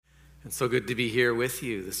And so good to be here with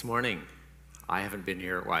you this morning. I haven't been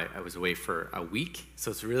here, I was away for a week, so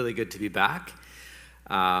it's really good to be back.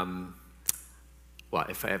 If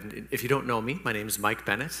you don't know me, my name is Mike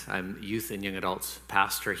Bennett. I'm youth and young adults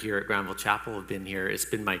pastor here at Granville Chapel. I've been here, it's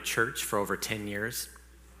been my church for over 10 years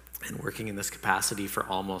and working in this capacity for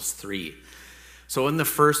almost 3. So in the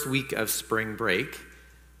first week of spring break,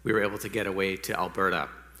 we were able to get away to Alberta,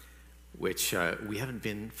 which we haven't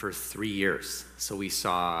been for 3 years. So we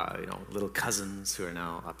saw, little cousins who are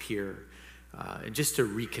now up here, and just to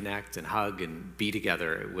reconnect and hug and be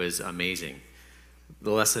together, it was amazing.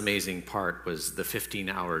 The less amazing part was the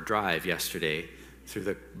 15-hour drive yesterday through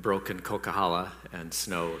the broken Coquihalla and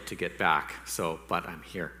snow to get back. But I'm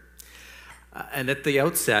here. And at the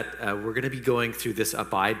outset, we're going to be going through this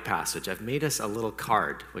Abide passage. I've made us a little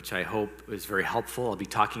card, which I hope is very helpful. I'll be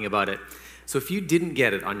talking about it. So if you didn't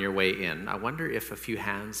get it on your way in, I wonder if a few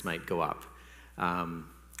hands might go up.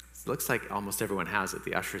 It looks like almost everyone has it.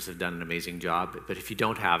 The ushers have done an amazing job. But if you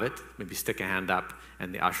don't have it, maybe stick a hand up,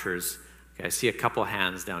 and the ushers, okay, I see a couple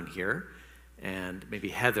hands down here, and maybe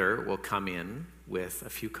Heather will come in with a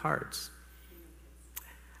few cards.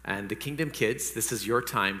 And the Kingdom Kids, this is your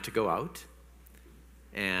time to go out.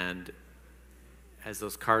 And as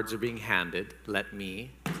those cards are being handed, let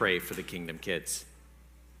me pray for the Kingdom Kids.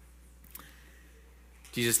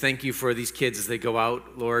 Jesus, thank you for these kids as they go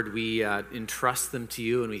out. Lord, we entrust them to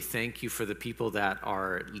you, and we thank you for the people that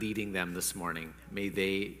are leading them this morning. May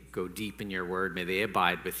they go deep in your word. May they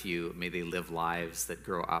abide with you. May they live lives that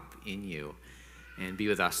grow up in you. And be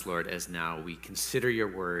with us, Lord, as now we consider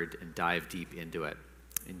your word and dive deep into it.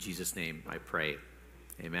 In Jesus' name I pray.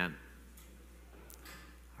 Amen.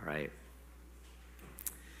 All right.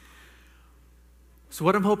 So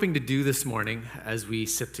what I'm hoping to do this morning as we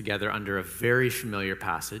sit together under a very familiar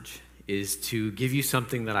passage is to give you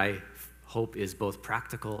something that I hope is both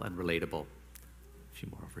practical and relatable. A few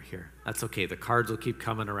more over here. That's okay. The cards will keep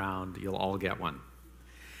coming around. You'll all get one.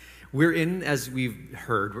 As we've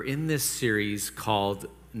heard, we're in this series called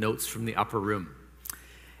Notes from the Upper Room.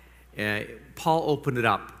 Paul opened it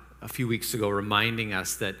up a few weeks ago, reminding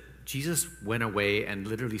us that Jesus went away and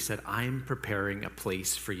literally said, I'm preparing a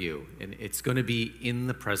place for you, and it's going to be in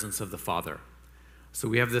the presence of the Father. So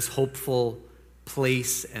we have this hopeful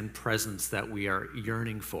place and presence that we are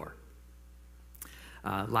yearning for.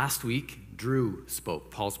 Last week, Drew spoke,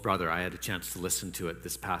 Paul's brother. I had a chance to listen to it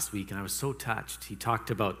this past week, and I was so touched. He talked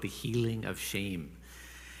about the healing of shame,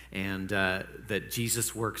 and that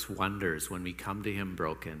Jesus works wonders when we come to him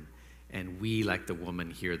broken, and we, like the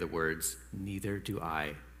woman, hear the words, neither do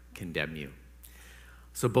I condemn you.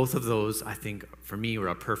 So both of those, I think, for me, were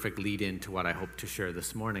a perfect lead-in to what I hope to share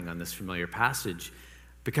this morning on this familiar passage,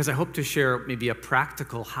 because I hope to share maybe a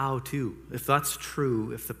practical how-to. If that's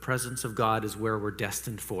true, if the presence of God is where we're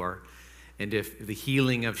destined for, and if the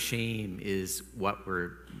healing of shame is what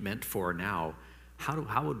we're meant for now,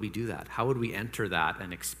 how would we do that? How would we enter that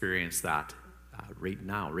and experience that right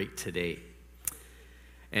now, right today?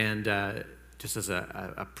 And just as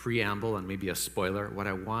a preamble and maybe a spoiler, what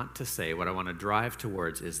I want to say, what I want to drive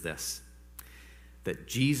towards is this, that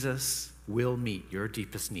Jesus will meet your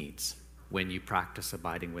deepest needs when you practice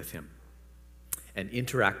abiding with him. An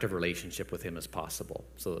interactive relationship with him is possible.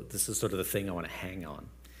 So this is sort of the thing I want to hang on.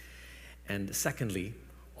 And secondly,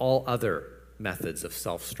 all other methods of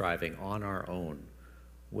self-striving on our own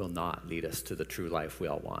will not lead us to the true life we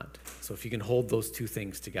all want. So if you can hold those two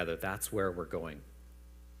things together, that's where we're going.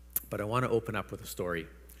 But I want to open up with a story.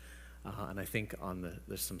 And I think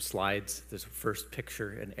there's some slides. There's a first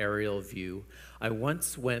picture, an aerial view. I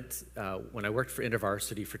once went, when I worked for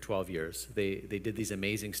InterVarsity for 12 years, they did these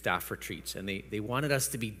amazing staff retreats, and they wanted us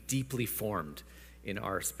to be deeply formed in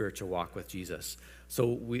our spiritual walk with Jesus.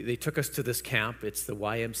 So they took us to this camp. It's the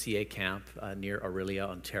YMCA camp near Orillia,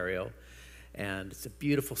 Ontario. And it's a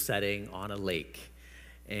beautiful setting on a lake.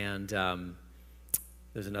 And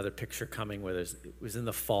there's another picture coming where it was in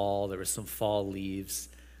the fall. There was some fall leaves.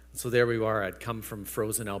 So there we are. I'd come from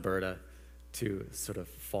frozen Alberta to sort of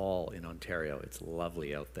fall in Ontario. It's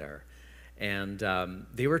lovely out there. And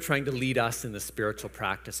they were trying to lead us in the spiritual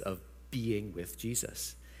practice of being with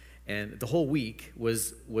Jesus. And the whole week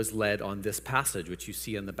was led on this passage, which you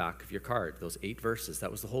see on the back of your card, those 8 verses.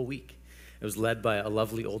 That was the whole week. It was led by a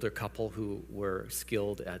lovely older couple who were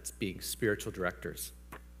skilled at being spiritual directors.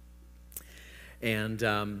 And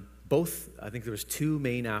I think there was 2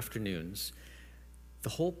 main afternoons. The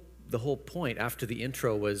whole point after the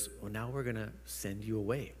intro was, well, now we're going to send you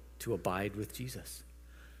away to abide with Jesus.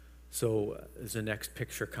 So there's the next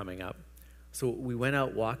picture coming up. So we went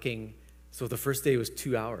out walking. So the first day was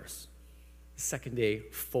 2 hours. The second day,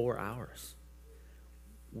 4 hours.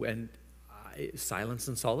 when silence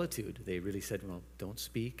and solitude. They really said, well, don't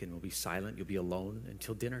speak and we'll be silent. You'll be alone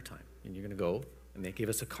until dinner time. And you're going to go. And they gave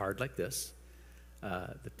us a card like this,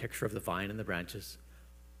 the picture of the vine and the branches.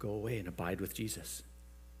 Go away and abide with Jesus.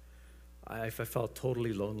 I felt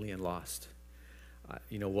totally lonely and lost.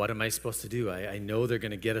 What am I supposed to do? I know they're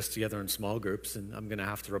going to get us together in small groups, and I'm going to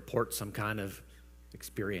have to report some kind of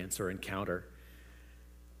experience or encounter.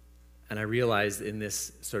 And I realized in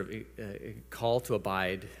this sort of call to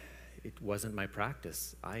abide, it wasn't my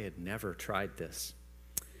practice. I had never tried this.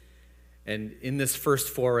 And in this first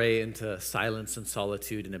foray into silence and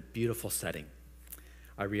solitude in a beautiful setting,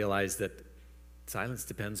 I realized that silence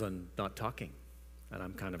depends on not talking, and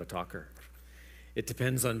I'm kind of a talker. It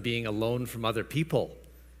depends on being alone from other people,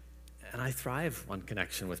 and I thrive on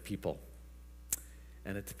connection with people.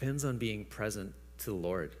 And it depends on being present to the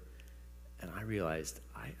Lord. And I realized,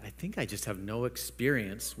 I think I just have no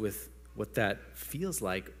experience with what that feels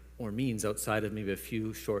like or means outside of maybe a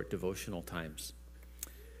few short devotional times.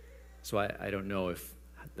 So I don't know if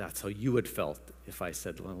that's how you would felt if I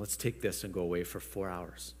said, well, let's take this and go away for 4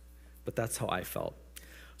 hours. But that's how I felt.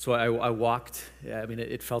 So I walked.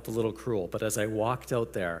 It felt a little cruel, but as I walked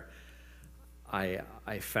out there, I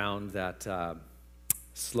found that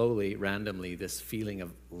slowly, randomly, this feeling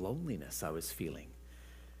of loneliness I was feeling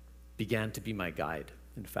began to be my guide.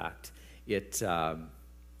 In fact,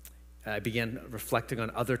 I began reflecting on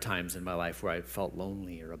other times in my life where I felt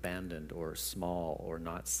lonely or abandoned or small or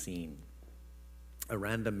not seen. A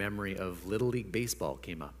random memory of Little League Baseball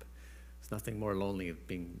came up. It's nothing more lonely of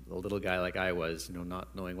being a little guy like I was,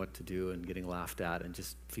 not knowing what to do and getting laughed at and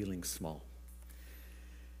just feeling small.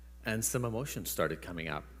 And some emotions started coming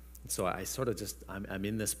up. So I sort of I'm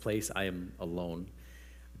in this place, I am alone.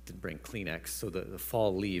 I didn't bring Kleenex, so the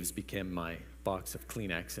fall leaves became my box of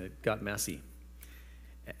Kleenex, and it got messy.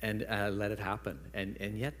 And I let it happen. And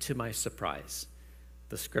yet, to my surprise,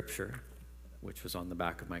 the scripture, which was on the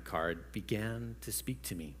back of my card, began to speak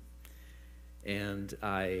to me. And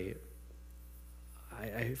I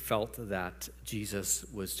felt that Jesus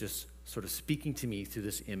was just sort of speaking to me through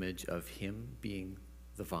this image of him being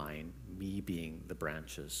the vine, me being the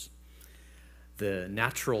branches. The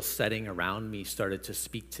natural setting around me started to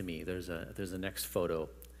speak to me. There's a next photo.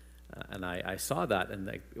 And I saw that, and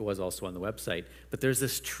it was also on the website. But there's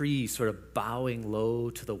this tree sort of bowing low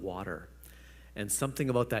to the water. And something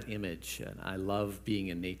about that image, and I love being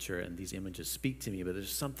in nature, and these images speak to me, but there's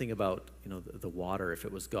something about, the water, if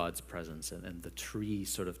it was God's presence, and the tree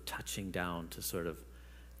sort of touching down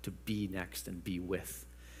to be next and be with.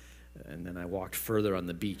 And then I walked further on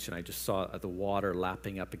the beach, and I just saw the water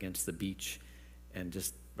lapping up against the beach, and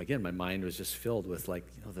just, again, my mind was just filled with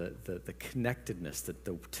the connectedness, the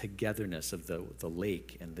togetherness of the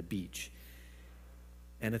lake and the beach.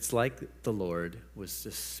 And it's like the Lord was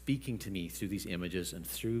just speaking to me through these images and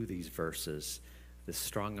through these verses, this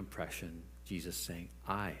strong impression, Jesus saying,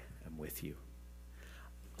 I am with you.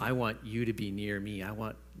 I want you to be near me. I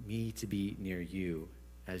want me to be near you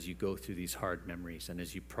as you go through these hard memories and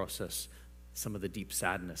as you process some of the deep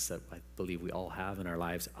sadness that I believe we all have in our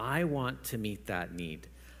lives. I want to meet that need.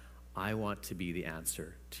 I want to be the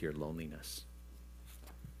answer to your loneliness.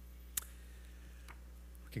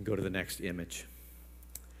 We can go to the next image.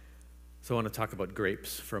 So I want to talk about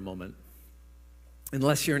grapes for a moment.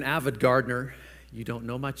 Unless you're an avid gardener, you don't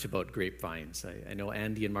know much about grapevines. I know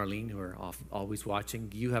Andy and Marlene, who are always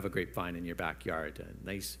watching, you have a grapevine in your backyard,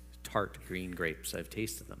 nice tart green grapes. I've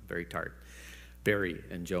tasted them, very tart. Barry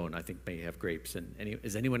and Joan, I think, may have grapes. And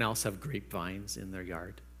does anyone else have grapevines in their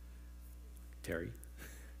yard? Terry?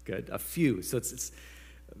 Good. A few. So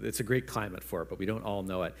it's a great climate for it, but we don't all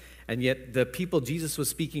know it. And yet the people Jesus was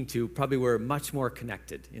speaking to probably were much more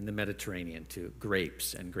connected in the Mediterranean to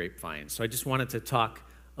grapes and grapevines. So I just wanted to talk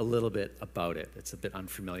a little bit about it. It's a bit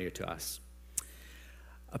unfamiliar to us.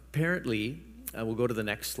 Apparently, we'll go to the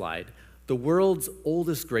next slide, the world's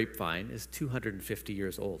oldest grapevine is 250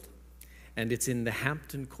 years old. And it's in the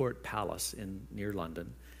Hampton Court Palace near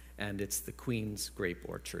London, and it's the Queen's Grape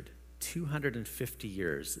Orchard. 250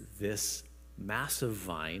 years, this massive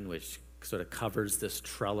vine, which sort of covers this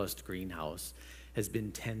trellised greenhouse, has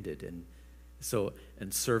been tended and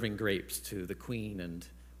serving grapes to the Queen. And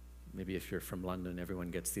maybe if you're from London,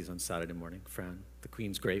 everyone gets these on Saturday morning. Fran, the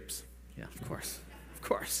Queen's grapes. Yeah, of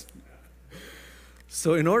course.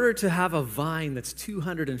 So in order to have a vine that's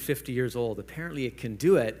 250 years old, apparently it can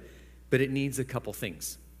do it, but it needs a couple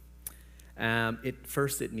things.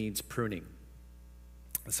 First, it needs pruning.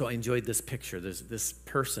 So I enjoyed this picture. There's this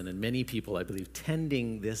person, and many people, I believe,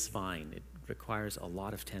 tending this vine. It requires a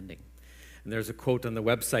lot of tending. And there's a quote on the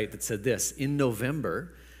website that said this: in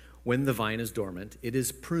November, When the vine is dormant, it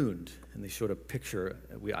is pruned. And they showed a picture.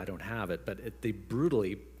 I don't have it, but they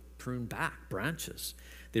brutally prune back branches.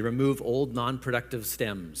 They remove old non-productive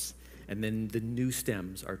stems, and then the new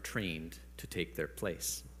stems are trained to take their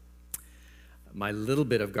place. My little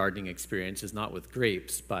bit of gardening experience is not with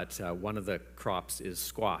grapes, but one of the crops is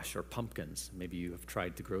squash or pumpkins. Maybe you have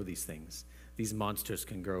tried to grow these things. These monsters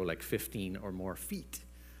can grow like 15 or more feet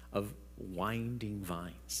of winding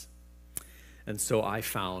vines. And so I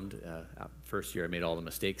found, first year I made all the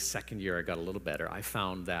mistakes, second year I got a little better. I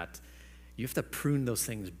found that you have to prune those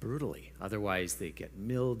things brutally, otherwise they get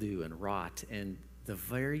mildew and rot, and the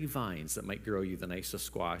very vines that might grow you the nicest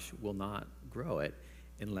squash will not grow it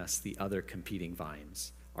unless the other competing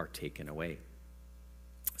vines are taken away.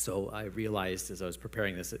 So I realized as I was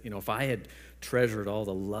preparing this that, if I had treasured all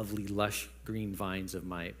the lovely, lush green vines of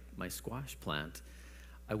my squash plant,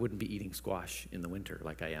 I wouldn't be eating squash in the winter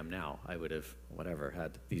like I am now. I would have,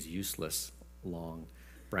 had these useless long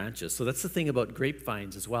branches. So that's the thing about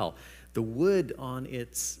grapevines as well. The wood on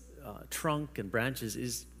its trunk and branches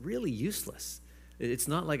is really useless. It's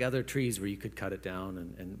not like other trees where you could cut it down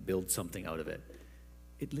and build something out of it.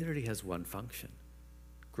 It literally has one function: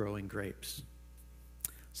 growing grapes.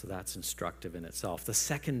 So that's instructive in itself. The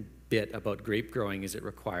second bit about grape growing is it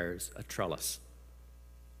requires a trellis.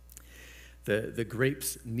 The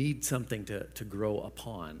grapes need something to grow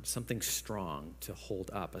upon, something strong to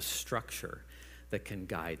hold up, a structure that can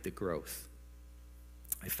guide the growth.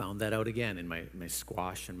 I found that out again in my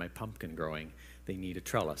squash and my pumpkin growing. They need a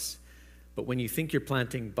trellis. But when you think you're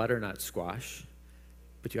planting butternut squash,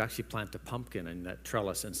 but you actually plant a pumpkin in that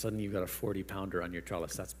trellis, and suddenly you've got a 40-pounder on your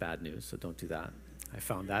trellis, that's bad news, so don't do that. I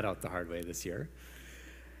found that out the hard way this year.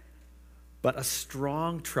 But a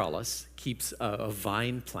strong trellis keeps a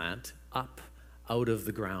vine plant up out of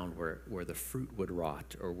the ground where the fruit would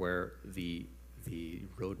rot or where the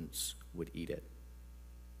rodents would eat it.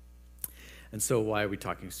 And so why are we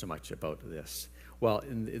talking so much about this? Well,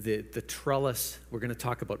 in the trellis, we're going to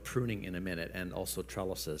talk about pruning in a minute, and also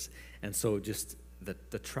trellises. And so just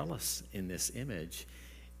the trellis in this image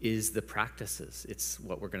is the practices. It's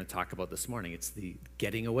what we're going to talk about this morning. It's the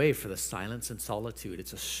getting away for the silence and solitude.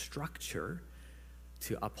 It's a structure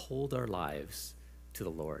to uphold our lives to the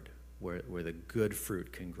Lord, where the good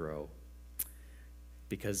fruit can grow.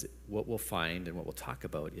 Because what we'll find and what we'll talk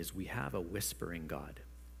about is we have a whispering God.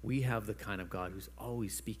 We have the kind of God who's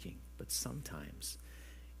always speaking, but sometimes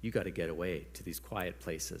you got to get away to these quiet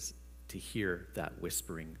places to hear that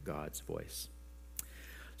whispering God's voice.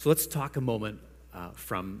 So let's talk a moment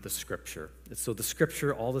from the scripture. So the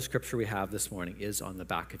scripture, all the scripture we have this morning is on the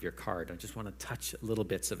back of your card. I just want to touch little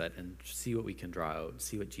bits of it and see what we can draw out,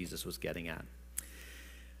 see what Jesus was getting at.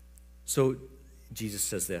 So Jesus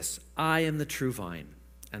says this: I am the true vine,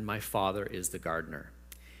 and my Father is the gardener.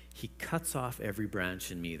 He cuts off every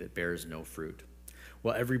branch in me that bears no fruit,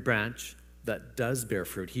 while every branch that does bear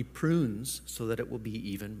fruit, he prunes so that it will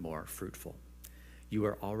be even more fruitful. You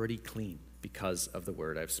are already clean because of the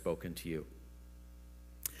word I've spoken to you.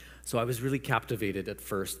 So I was really captivated at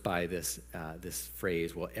first by this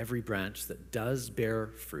phrase, well, every branch that does bear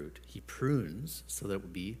fruit, he prunes so that it will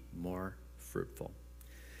be more fruitful.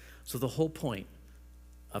 So the whole point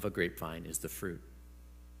of a grapevine is the fruit.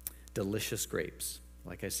 Delicious grapes.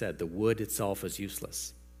 Like I said, the wood itself is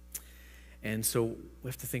useless. And so we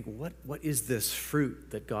have to think, what is this fruit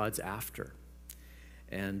that God's after?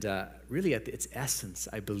 And really at its essence,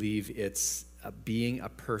 I believe it's being a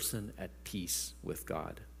person at peace with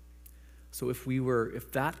God. So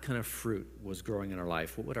if that kind of fruit was growing in our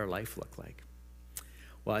life, what would our life look like?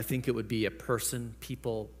 Well, I think it would be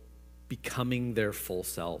people becoming their full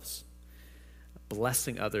selves,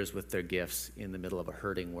 blessing others with their gifts in the middle of a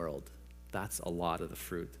hurting world. That's a lot of the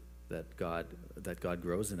fruit that God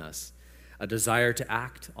grows in us. A desire to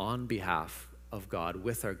act on behalf of God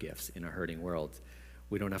with our gifts in a hurting world.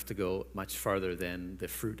 We don't have to go much farther than the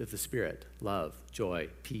fruit of the Spirit: love, joy,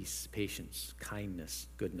 peace, patience, kindness,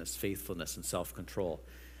 goodness, faithfulness, and self-control.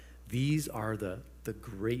 These are the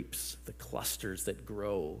grapes, the clusters that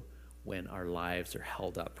grow when our lives are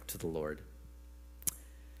held up to the Lord.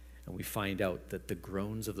 And we find out that the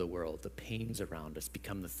groans of the world, the pains around us,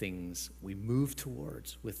 become the things we move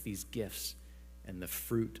towards with these gifts, and the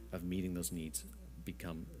fruit of meeting those needs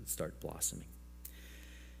start blossoming.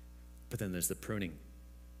 But then there's the pruning.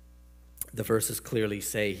 The verses clearly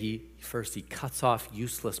say he cuts off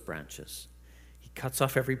useless branches. He cuts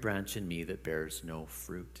off every branch in me that bears no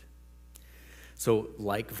fruit. So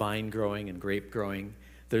like vine growing and grape growing,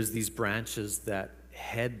 there's these branches that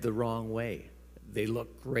head the wrong way. They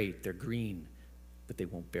look great, they're green, but they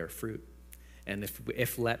won't bear fruit. And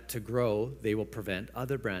if let to grow, they will prevent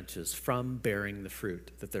other branches from bearing the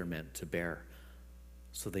fruit that they're meant to bear.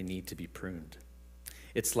 So they need to be pruned.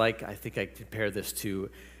 It's like, I think I compare this to,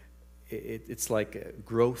 it's like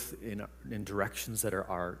growth in directions that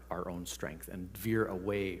are our own strength and veer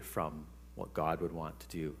away from what God would want to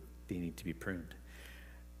do. They need to be pruned.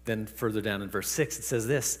 Then further down in verse 6, it says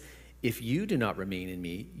this, if you do not remain in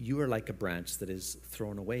me, you are like a branch that is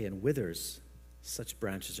thrown away and withers. Such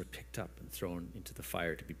branches are picked up and thrown into the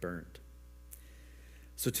fire to be burned.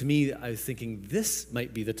 So to me, I was thinking this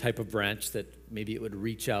might be the type of branch that maybe it would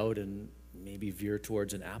reach out and maybe veer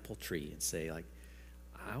towards an apple tree and say, like,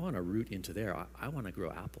 I want to root into there. I want to grow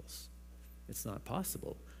apples. It's not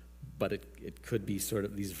possible, but it could be sort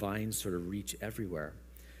of, these vines sort of reach everywhere.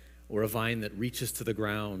 Or a vine that reaches to the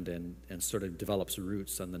ground and sort of develops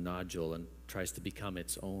roots on the nodule and tries to become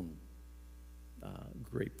its own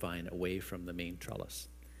grapevine away from the main trellis.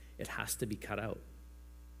 It has to be cut out.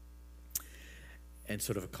 And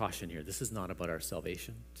sort of a caution here, this is not about our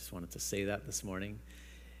salvation. Just wanted to say that this morning.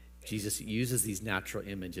 Jesus uses these natural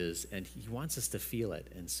images and he wants us to feel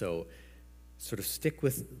it. And so sort of stick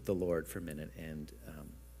with the Lord for a minute and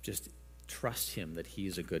just trust him that he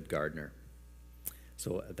is a good gardener.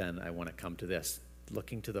 So then I want to come to this,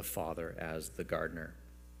 looking to the Father as the gardener.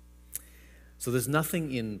 So there's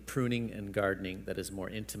nothing in pruning and gardening that is more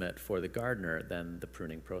intimate for the gardener than the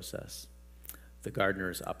pruning process. The gardener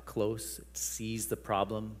is up close, it sees the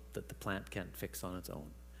problem that the plant can't fix on its own,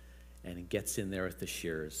 and it gets in there with the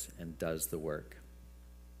shears and does the work.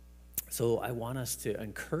 So I want us to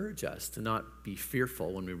encourage us to not be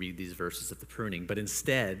fearful when we read these verses of the pruning, but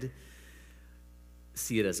instead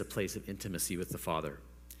see it as a place of intimacy with the Father.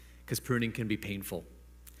 Because pruning can be painful.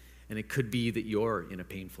 And it could be that you're in a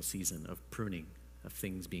painful season of pruning, of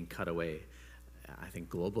things being cut away. I think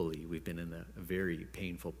globally we've been in a very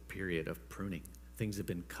painful period of pruning. Things have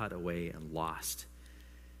been cut away and lost.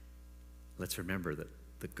 Let's remember that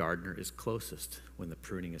the gardener is closest when the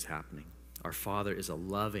pruning is happening. Our Father is a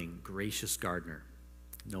loving, gracious gardener.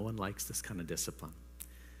 No one likes this kind of discipline.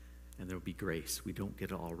 And there will be grace. We don't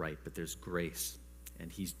get it all right, but there's grace.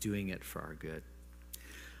 And he's doing it for our good.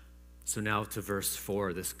 So now to verse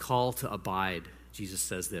 4, this call to abide. Jesus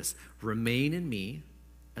says this, remain in me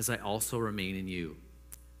as I also remain in you.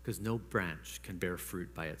 Because no branch can bear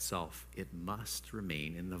fruit by itself. It must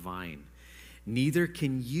remain in the vine. Neither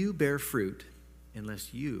can you bear fruit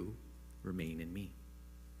unless you remain in me.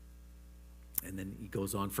 And then he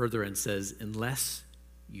goes on further and says, unless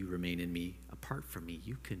you remain in me, apart from me,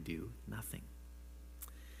 you can do nothing.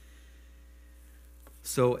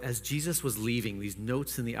 So as Jesus was leaving, these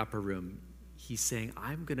notes in the upper room, he's saying,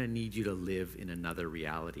 I'm going to need you to live in another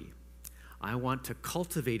reality. I want to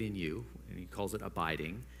cultivate in you, and he calls it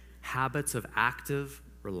abiding, habits of active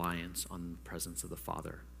reliance on the presence of the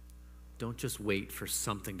Father. Don't just wait for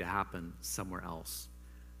something to happen somewhere else.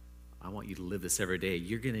 I want you to live this every day.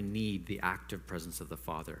 You're going to need the active presence of the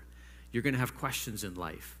Father. You're going to have questions in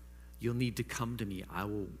life. You'll need to come to me. I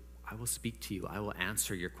will speak to you. I will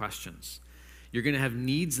answer your questions. You're going to have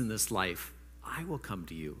needs in this life. I will come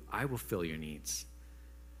to you. I will fill your needs.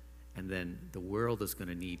 And then the world is going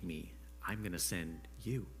to need me. I'm going to send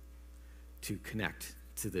you to connect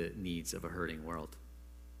to the needs of a hurting world.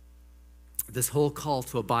 This whole call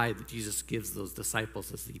to abide that Jesus gives those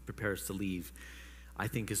disciples as he prepares to leave, I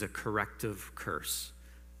think is a corrective curse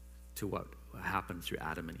to what happened through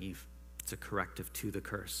Adam and Eve. It's a corrective to the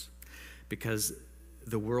curse. Because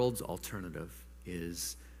the world's alternative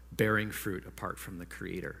is bearing fruit apart from the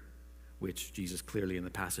Creator, which Jesus clearly in the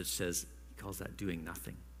passage says, he calls that doing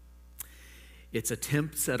nothing. It's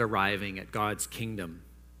attempts at arriving at God's kingdom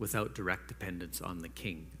without direct dependence on the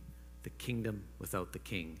king. The kingdom without the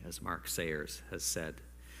king, as Mark Sayers has said.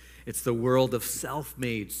 It's the world of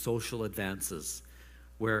self-made social advances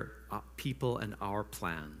where people and our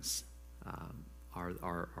plans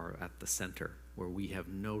are at the center, where we have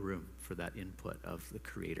no room for that input of the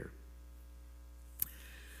Creator.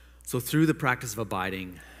 So through the practice of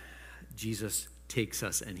abiding, Jesus takes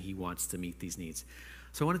us and he wants to meet these needs.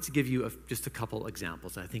 So I wanted to give you just a couple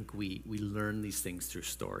examples. I think we learn these things through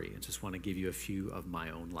story. I just want to give you a few of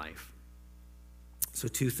my own life. So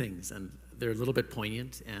two things, and they're a little bit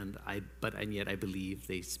poignant, and yet I believe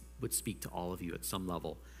they would speak to all of you at some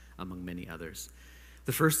level, among many others.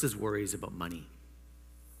 The first is worries about money.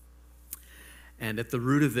 And at the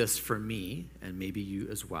root of this for me, and maybe you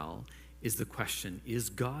as well, is the question, is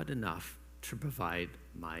God enough to provide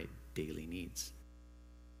my daily needs?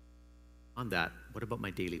 On that, what about my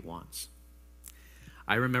daily wants?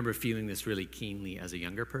 I remember feeling this really keenly as a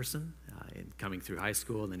younger person, in coming through high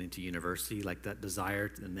school and then into university, like that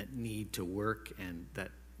desire and that need to work, and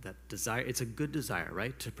that desire. It's a good desire,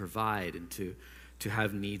 right? To provide and to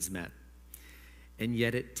have needs met. And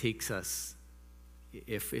yet it takes us,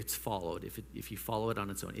 if it's followed, if you follow it on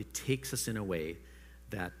its own, it takes us in a way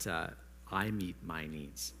that I meet my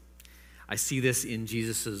needs. I see this in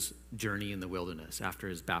Jesus' journey in the wilderness after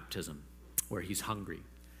his baptism, where he's hungry.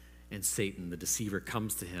 And Satan, the deceiver,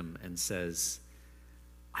 comes to him and says,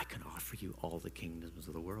 I can offer you all the kingdoms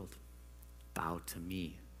of the world. Bow to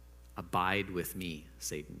me. Abide with me,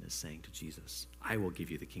 Satan is saying to Jesus. I will give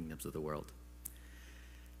you the kingdoms of the world.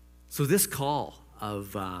 So this call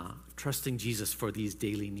of trusting Jesus for these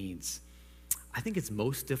daily needs, I think it's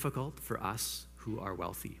most difficult for us who are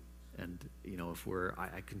wealthy. And, if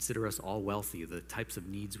I consider us all wealthy, the types of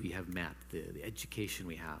needs we have met, the education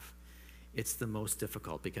we have, it's the most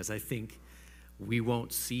difficult, because I think we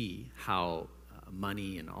won't see how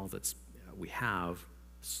money and all that we have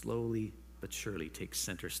slowly but surely takes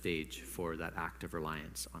center stage for that act of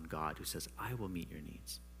reliance on God, who says, I will meet your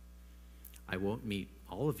needs. I won't meet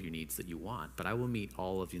all of your needs that you want, but I will meet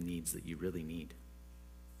all of your needs that you really need.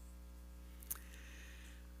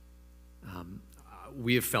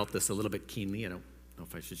 We have felt this a little bit keenly. I don't know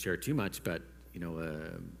if I should share too much, but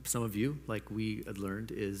some of you, like we had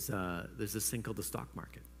learned, is there's this thing called the stock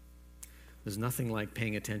market. There's nothing like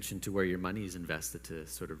paying attention to where your money is invested to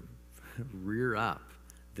sort of rear up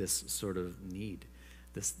this sort of need,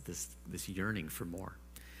 this yearning for more.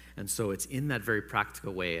 And so it's in that very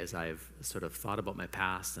practical way, as I've sort of thought about my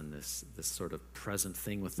past, and this sort of present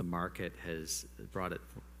thing with the market has brought it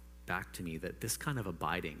back to me, that this kind of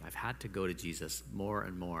abiding, I've had to go to Jesus more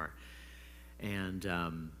and more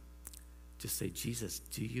and just say, Jesus,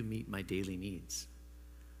 do you meet my daily needs?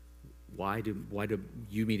 Why do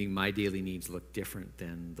you meeting my daily needs look different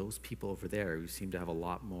than those people over there who seem to have a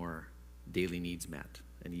lot more daily needs met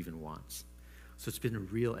and even wants? So it's been a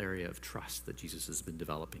real area of trust that Jesus has been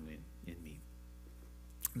developing in me.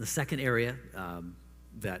 And the second area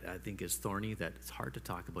that I think is thorny, that it's hard to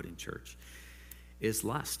talk about in church, is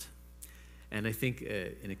lust. And I think,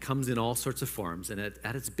 and it comes in all sorts of forms, and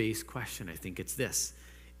at its base question, I think it's this: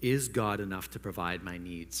 is God enough to provide my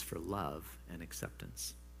needs for love and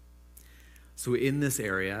acceptance? So in this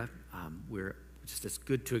area, it's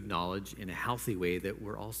good to acknowledge in a healthy way that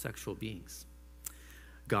we're all sexual beings.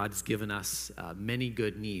 God's given us many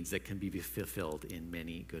good needs that can be fulfilled in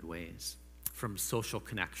many good ways. From social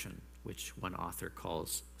connection, which one author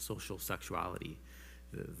calls social sexuality,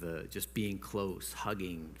 the just being close,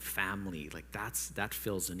 hugging, family, like that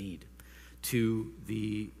fills a need, to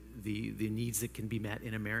the needs that can be met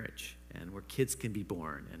in a marriage, and where kids can be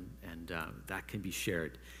born, and that can be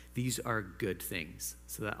shared. These are good things,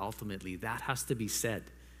 so that ultimately that has to be said.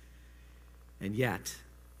 And yet,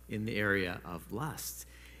 in the area of lust,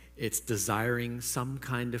 it's desiring some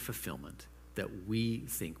kind of fulfillment that we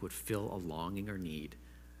think would fill a longing or need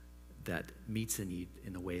that meets a need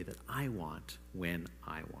in the way that I want when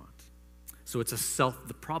I want. So it's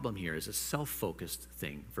the problem here is a self-focused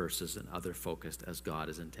thing versus an other-focused as God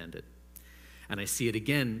has intended. And I see it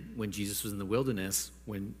again when Jesus was in the wilderness,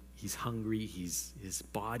 when he's hungry, his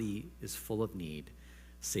body is full of need.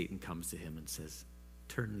 Satan comes to him and says,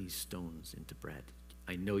 turn these stones into bread.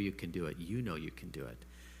 I know you can do it. You know you can do it.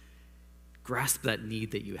 Grasp that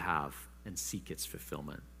need that you have and seek its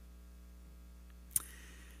fulfillment.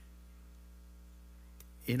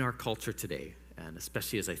 In our culture today, and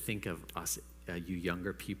especially as I think of us, you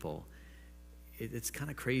younger people, it's kind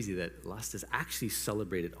of crazy that lust is actually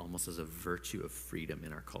celebrated almost as a virtue of freedom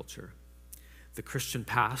in our culture. The Christian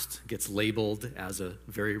past gets labeled as a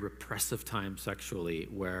very repressive time sexually,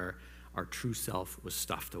 where our true self was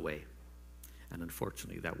stuffed away. And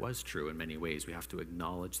unfortunately, that was true in many ways. We have to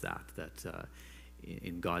acknowledge that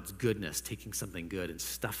in God's goodness, taking something good and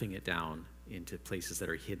stuffing it down into places that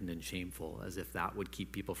are hidden and shameful, as if that would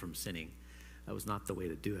keep people from sinning. That was not the way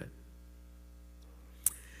to do it.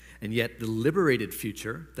 And yet the liberated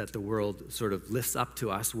future that the world sort of lifts up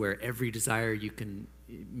to us, where every desire you can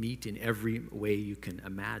meet in every way you can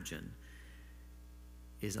imagine,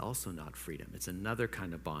 is also not freedom. It's another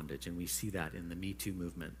kind of bondage, and we see that in the Me Too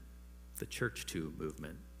movement, the Church Too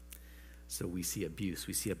movement. So we see abuse,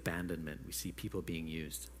 we see abandonment, we see people being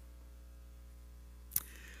used.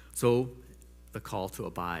 So the call to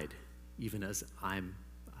abide, even as I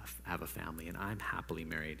have a family and I'm happily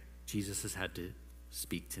married, Jesus has had to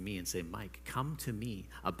speak to me and say, Mike, come to me,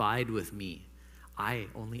 abide with me.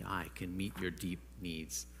 Only I can meet your deep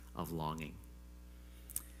needs of longing.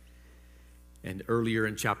 And earlier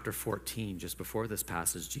in chapter 14, just before this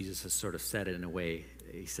passage, Jesus has sort of said it in a way,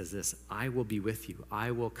 he says this, I will be with you.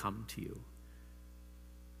 I will come to you.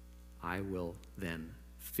 I will then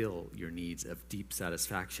fill your needs of deep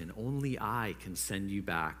satisfaction. Only I can send you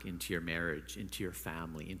back into your marriage, into your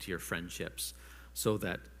family, into your friendships, so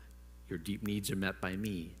that your deep needs are met by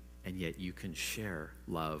me, and yet you can share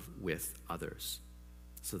love with others,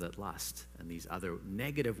 so that lust and these other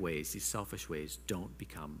negative ways, these selfish ways, don't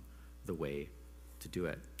become the way to do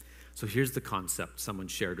it. So here's the concept someone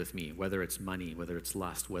shared with me, whether it's money, whether it's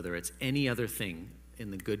lust, whether it's any other thing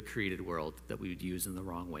in the good created world that we would use in the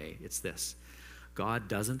wrong way. It's this: God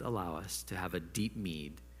doesn't allow us to have a deep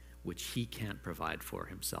need which he can't provide for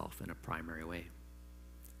himself in a primary way.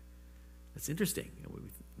 That's interesting.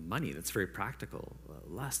 Money, that's very practical.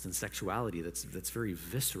 Lust and sexuality, that's very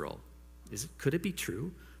visceral. Could it be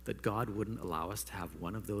true that God wouldn't allow us to have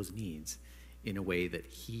one of those needs in a way that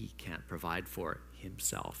he can't provide for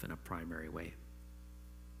himself in a primary way?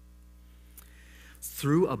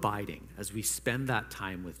 Through abiding, as we spend that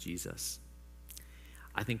time with Jesus,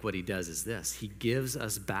 I think what he does is this: he gives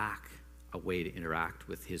us back a way to interact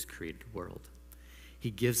with his created world.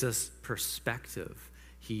 He gives us perspective.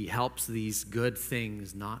 He helps these good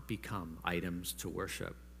things not become items to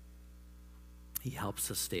worship. He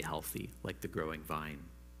helps us stay healthy like the growing vine.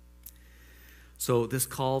 So this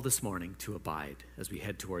call this morning to abide, as we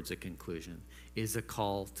head towards a conclusion, is a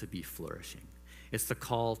call to be flourishing. It's the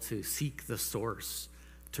call to seek the source,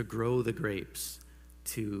 to grow the grapes,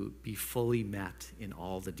 to be fully met in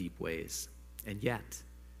all the deep ways. And yet,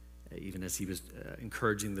 even as he was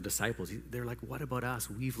encouraging the disciples, they're like, what about us?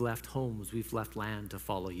 We've left homes, we've left land to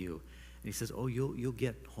follow you. And he says, oh, you'll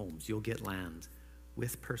get homes, you'll get land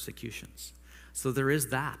with persecutions. So there is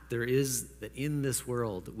that in this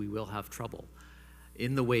world we will have trouble.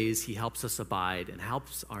 In the ways he helps us abide and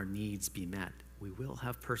helps our needs be met, we will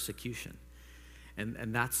have persecution.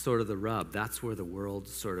 And that's sort of the rub. That's where the world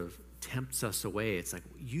sort of tempts us away. It's like,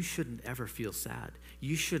 you shouldn't ever feel sad.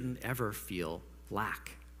 You shouldn't ever feel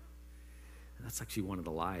lack. And that's actually one of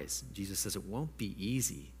the lies. Jesus says it won't be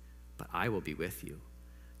easy, but I will be with you.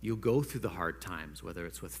 You'll go through the hard times, whether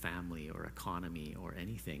it's with family or economy or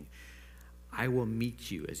anything. I will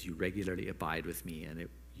meet you as you regularly abide with me, and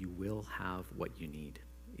you will have what you need.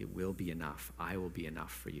 It will be enough. I will be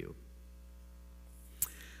enough for you.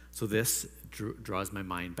 So this draws my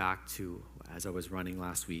mind back to, as I was running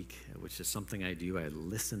last week, which is something I do. I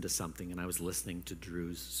listened to something, and I was listening to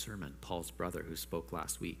Drew's sermon, Paul's brother, who spoke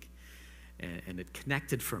last week. And it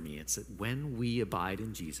connected for me. It's that when we abide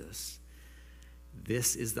in Jesus,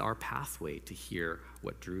 this is our pathway to hear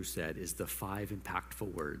what Drew said is the 5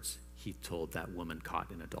 impactful words he told that woman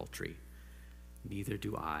caught in adultery. Neither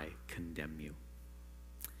do I condemn you.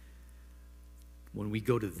 When we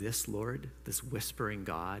go to this Lord, this whispering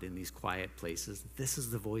God in these quiet places, this is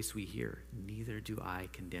the voice we hear. Neither do I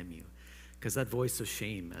condemn you. Because that voice of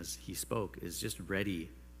shame, as he spoke, is just ready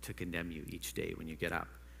to condemn you each day when you get up.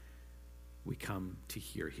 We come to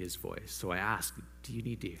hear his voice. So I ask,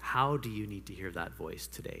 how do you need to hear that voice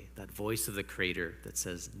today? That voice of the Creator that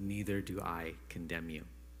says, neither do I condemn you.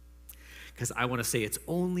 Because I want to say it's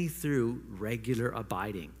only through regular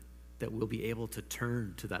abiding that we'll be able to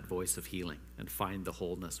turn to that voice of healing and find the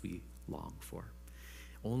wholeness we long for.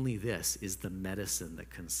 Only this is the medicine that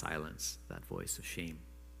can silence that voice of shame.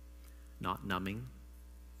 Not numbing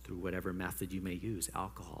through whatever method you may use: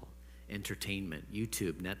 alcohol, entertainment,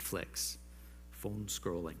 YouTube, Netflix, phone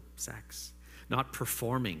scrolling, sex. Not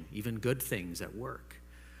performing even good things at work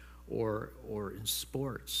or in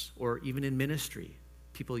sports or even in ministry.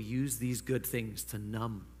 People use these good things to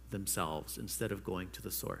numb themselves instead of going to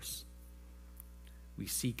the source. We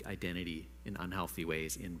seek identity in unhealthy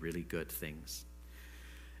ways in really good things.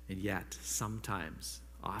 And yet, sometimes,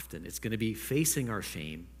 often, it's going to be facing our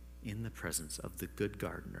shame in the presence of the good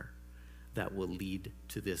gardener that will lead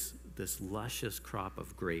to this luscious crop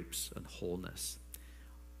of grapes and wholeness,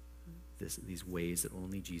 these ways that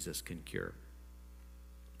only Jesus can cure.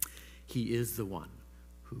 He is the one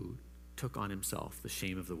who took on himself the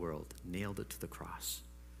shame of the world, nailed it to the cross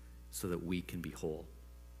so that we can be whole.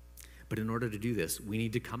 But in order to do this, we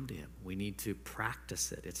need to come to him. We need to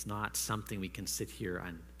practice it. It's not something we can sit here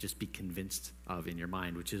and just be convinced of in your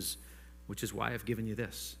mind, which is why I've given you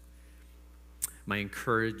this. My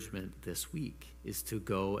encouragement this week is to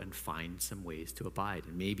go and find some ways to abide.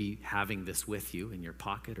 And maybe having this with you in your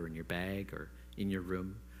pocket or in your bag or in your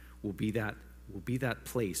room will be that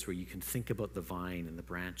place where you can think about the vine and the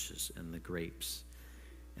branches and the grapes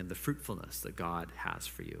and the fruitfulness that God has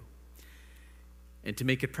for you. And to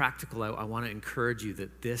make it practical, I want to encourage you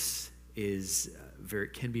that this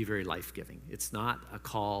can be very life-giving. It's not a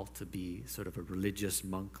call to be sort of a religious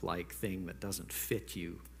monk-like thing that doesn't fit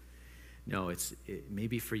you. No,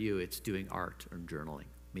 maybe for you it's doing art or journaling.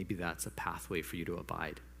 Maybe that's a pathway for you to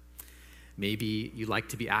abide. Maybe you like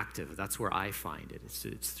to be active. That's where I find it.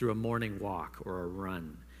 It's through a morning walk or a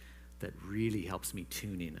run that really helps me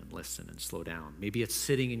tune in and listen and slow down. Maybe it's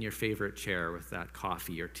sitting in your favorite chair with that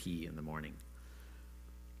coffee or tea in the morning.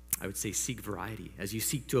 I would say seek variety. As you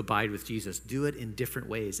seek to abide with Jesus, do it in different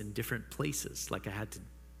ways, in different places, like I had the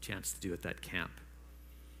chance to do at that camp.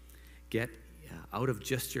 Get out of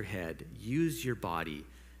just your head. Use your body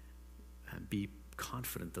and be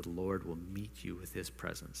confident that the Lord will meet you with his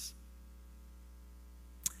presence.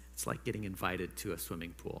 It's like getting invited to a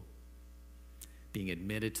swimming pool, being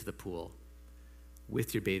admitted to the pool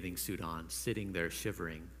with your bathing suit on, sitting there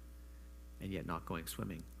shivering, and yet not going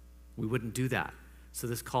swimming. We wouldn't do that. So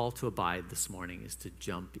this call to abide this morning is to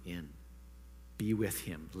jump in. Be with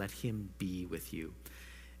him. Let him be with you.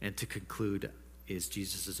 And to conclude is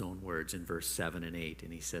Jesus' own words in verse 7 and 8.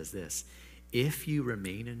 And he says this, if you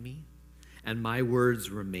remain in me and my words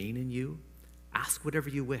remain in you, ask whatever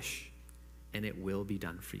you wish and it will be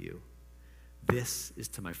done for you. This is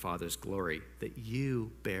to my Father's glory, that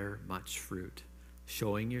you bear much fruit,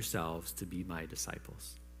 showing yourselves to be my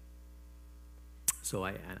disciples. So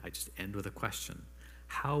I just end with a question.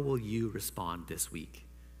 How will you respond this week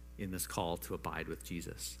in this call to abide with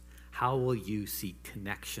Jesus? How will you seek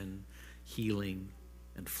connection, healing,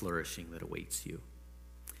 and flourishing that awaits you?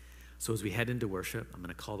 So as we head into worship, I'm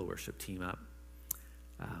going to call the worship team up.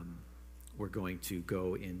 We're going to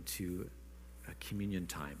go into a communion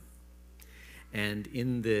time. And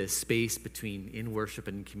in the space between in worship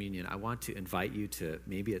and in communion, I want to invite you to,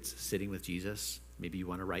 maybe it's sitting with Jesus. Maybe you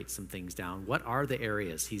want to write some things down. What are the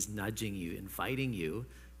areas he's nudging you, inviting you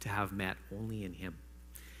to have met only in him?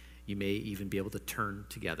 You may even be able to turn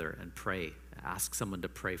together and pray. Ask someone to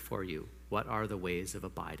pray for you. What are the ways of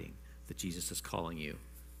abiding that Jesus is calling you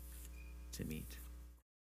to meet?